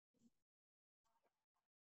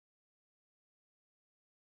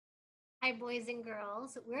Hi, boys and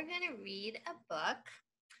girls. We're going to read a book,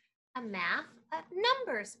 a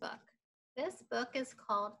numbers book. This book is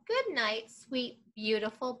called Good Night, Sweet,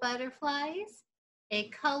 Beautiful Butterflies, A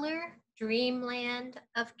Color Dreamland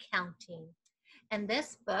of Counting. And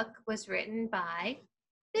this book was written by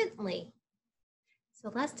Bentley.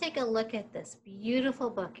 So let's take a look at this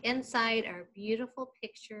beautiful book. Inside are beautiful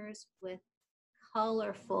pictures with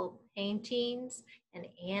colorful paintings and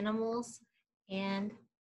animals and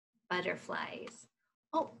butterflies.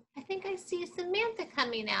 Oh, I think I see Samantha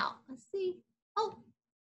coming out. Let's see. Oh,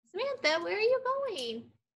 Samantha, where are you going?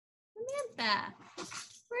 Samantha,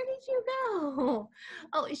 where did you go?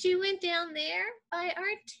 Oh, she went down there by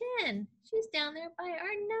our 10. She's down there by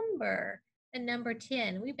our number, the number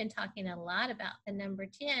 10. We've been talking a lot about the number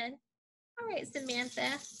 10. All right,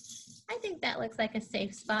 Samantha, I think that looks like a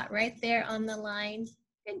safe spot right there on the line.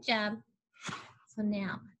 Good job. So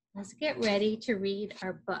now let's get ready to read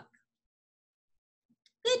our book.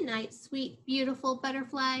 Good night, sweet, beautiful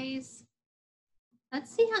butterflies.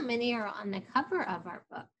 Let's see how many are on the cover of our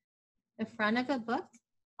book. The front of a book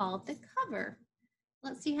called the cover.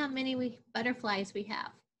 Let's see how many butterflies we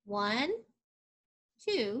have. 1,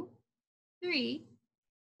 2, 3,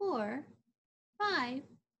 4, 5,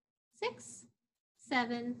 6,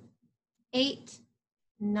 7, 8,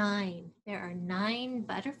 9. There are 9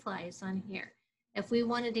 butterflies on here. If we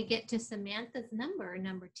wanted to get to Samantha's number,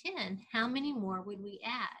 number 10, how many more would we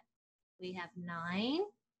add? We have 9.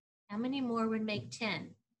 How many more would make 10?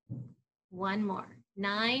 1 more.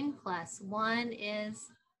 9 plus 1 is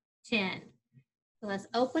 10. So let's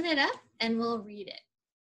open it up and we'll read it.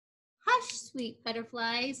 Hush, sweet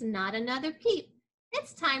butterflies, not another peep.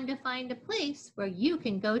 It's time to find a place where you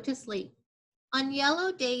can go to sleep. On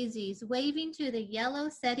yellow daisies waving to the yellow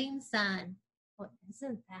setting sun. Oh,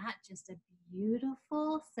 isn't that just a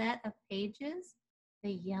beautiful set of pages?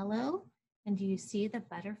 The yellow, and do you see the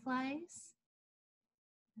butterflies?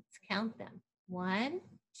 Let's count them. 1,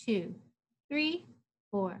 2, 3,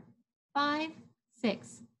 4, 5,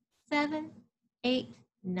 6, 7, 8,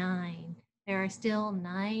 9. There are still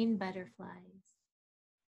 9 butterflies.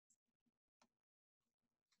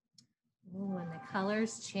 Oh, and the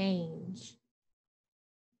colors change.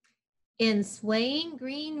 In swaying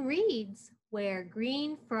green reeds, where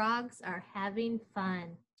green frogs are having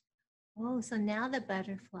fun. Oh, so now the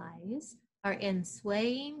butterflies are in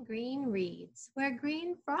swaying green reeds, where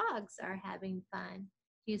green frogs are having fun.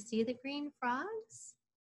 Do you see the green frogs?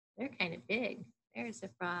 They're kind of big. There's a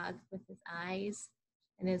frog with his eyes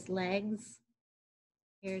and his legs.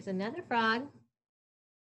 Here's another frog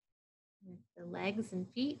with the legs and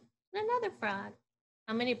feet, and another frog.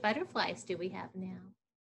 How many butterflies do we have now?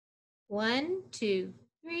 1, 2,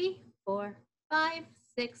 3, 4, 5,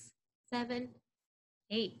 6, 7,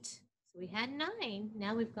 8. So we had 9.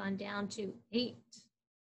 Now we've gone down to 8.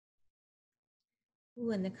 Ooh,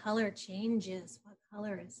 and the color changes. What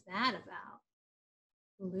color is that about?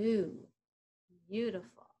 Blue.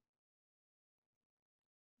 Beautiful.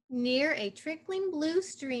 Near a trickling blue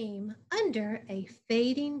stream, under a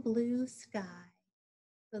fading blue sky.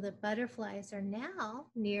 So the butterflies are now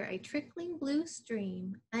near a trickling blue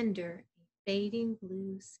stream under a fading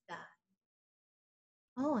blue sky.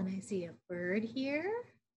 Oh, and I see a bird here.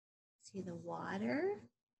 See the water,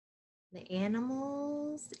 the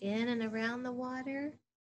animals in and around the water.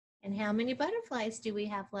 And how many butterflies do we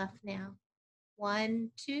have left now?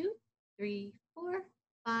 1, 2, 3, 4,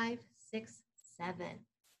 5, 6, 7.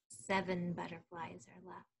 7 butterflies are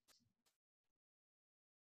left.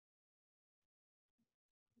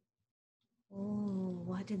 Oh,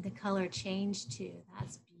 what did the color change to?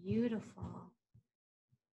 That's beautiful.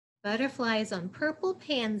 Butterflies on purple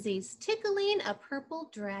pansies tickling a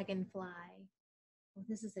purple dragonfly. Oh,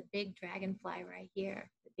 this is a big dragonfly right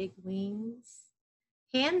here, the big wings.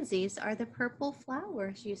 Pansies are the purple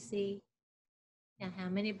flowers you see. Now, how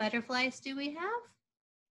many butterflies do we have?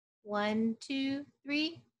 1, 2,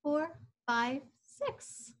 3, 4, 5,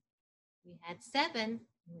 6. We had 7, and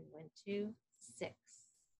we went to 6.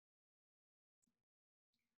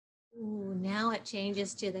 Ooh, now it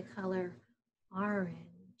changes to the color orange,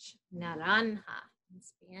 naranja in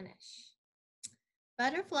Spanish.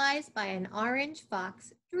 Butterflies by an orange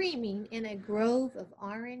fox dreaming in a grove of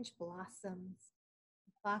orange blossoms.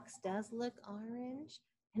 The fox does look orange.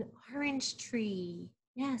 An orange tree.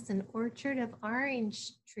 Yes, an orchard of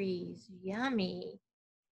orange trees. Yummy.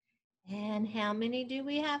 And how many do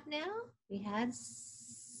we have now? We had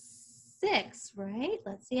 6, right?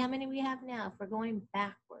 Let's see how many we have now if we're going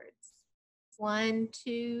backwards. 1,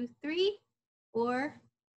 2, 3, 4,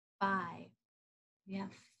 5. We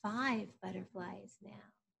have 5 butterflies now.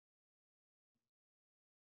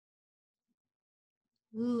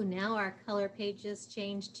 Ooh, now our color pages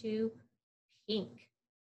change to pink.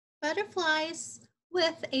 Butterflies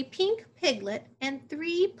with a pink piglet and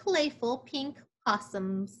 3 playful pink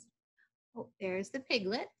possums. Oh, there's the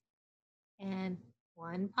piglet. And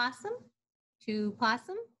 1 possum, 2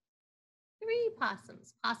 possum, 3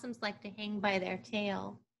 possums. Possums like to hang by their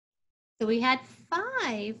tail. So we had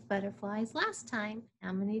 5 butterflies last time.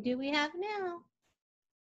 How many do we have now?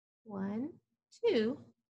 1, 2,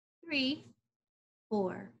 3,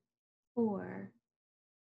 4. 4.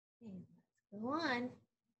 Okay, let's go on.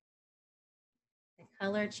 The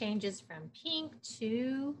color changes from pink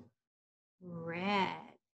to red.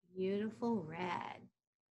 Beautiful red.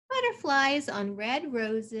 Butterflies on red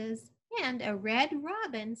roses and a red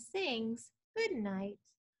robin sings good night.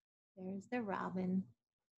 There's the robin.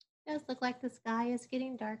 It does look like the sky is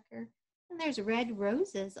getting darker, and there's red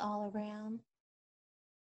roses all around.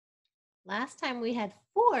 Last time we had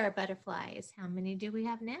 4 butterflies. How many do we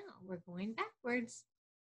have now? We're going backwards.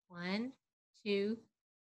 1, 2,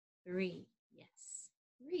 3. Yes,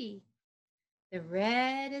 3. The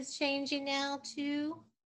red is changing now to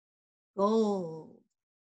gold.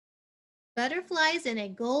 Butterflies in a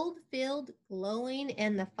gold field glowing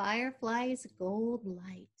in the fireflies' gold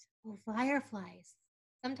light. Oh, fireflies.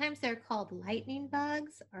 Sometimes they're called lightning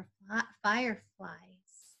bugs or fireflies.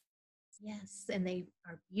 Yes, and they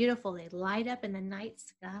are beautiful. They light up in the night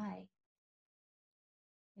sky.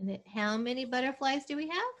 And how many butterflies do we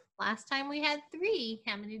have? Last time we had 3.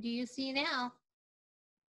 How many do you see now?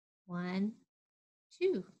 1,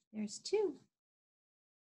 2. There's 2.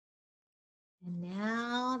 And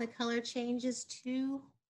now the color changes to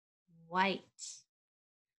white.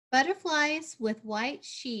 Butterflies with white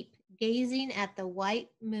sheep gazing at the white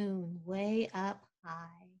moon way up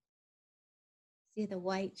high. See the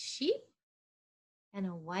white sheep and a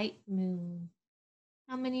white moon.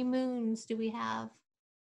 How many moons do we have?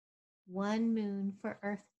 1 moon for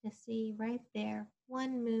Earth to see right there.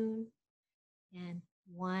 1 moon and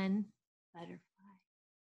 1 butterfly.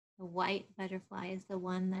 The white butterfly is the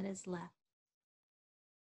one that is left.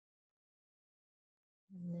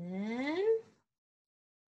 And then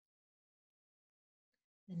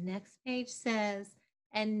the next page says,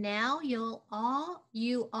 and now you all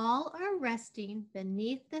are resting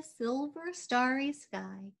beneath the silver starry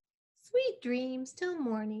sky. Sweet dreams till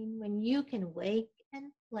morning when you can wake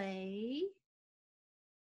and play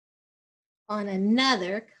on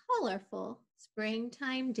another colorful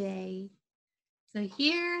springtime day. So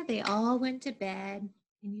here they all went to bed.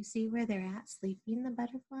 And you see where they're at sleeping, the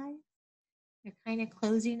butterflies? They're kind of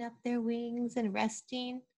closing up their wings and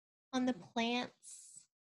resting on the plants.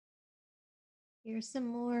 Here's some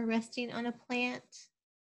more resting on a plant.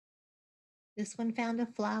 This one found a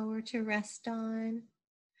flower to rest on.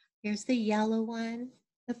 Here's the yellow one,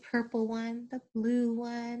 the purple one, the blue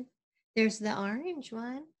one. There's the orange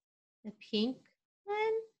one, the pink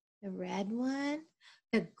one, the red one,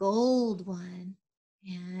 the gold one,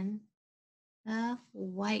 and the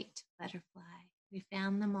white butterfly. We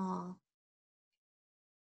found them all.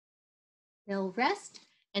 They'll rest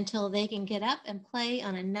until they can get up and play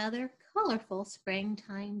on another colorful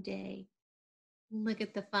springtime day. Look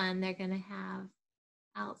at the fun they're going to have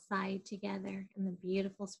outside together in the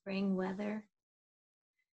beautiful spring weather.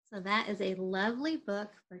 So that is a lovely book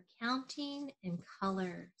for counting and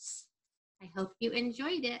colors. I hope you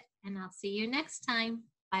enjoyed it, and I'll see you next time.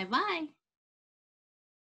 Bye-bye.